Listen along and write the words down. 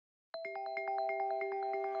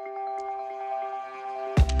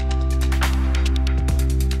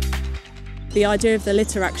The idea of the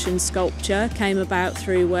litter action sculpture came about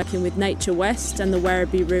through working with Nature West and the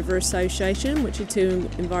Werribee River Association, which are two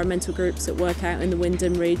environmental groups that work out in the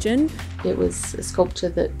Wyndham region. It was a sculpture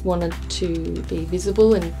that wanted to be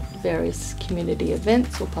visible in various community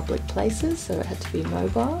events or public places, so it had to be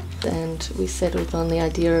mobile. And we settled on the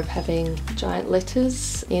idea of having giant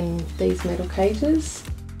letters in these metal cages.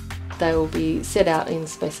 They will be set out in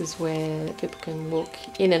spaces where people can walk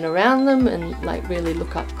in and around them and really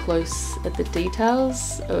look up close at the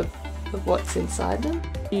details of what's inside them.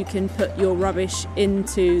 You can put your rubbish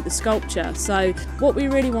into the sculpture. So what we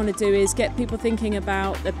really want to do is get people thinking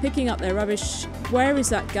about, they're picking up their rubbish, where is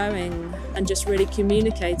that going? And just really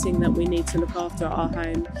communicating that we need to look after our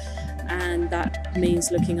home, and that means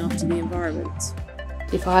looking after the environment.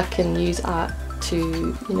 If I can use art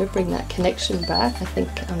to bring that connection back, I think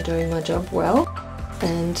I'm doing my job well,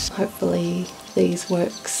 and hopefully these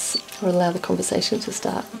works will allow the conversation to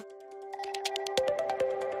start.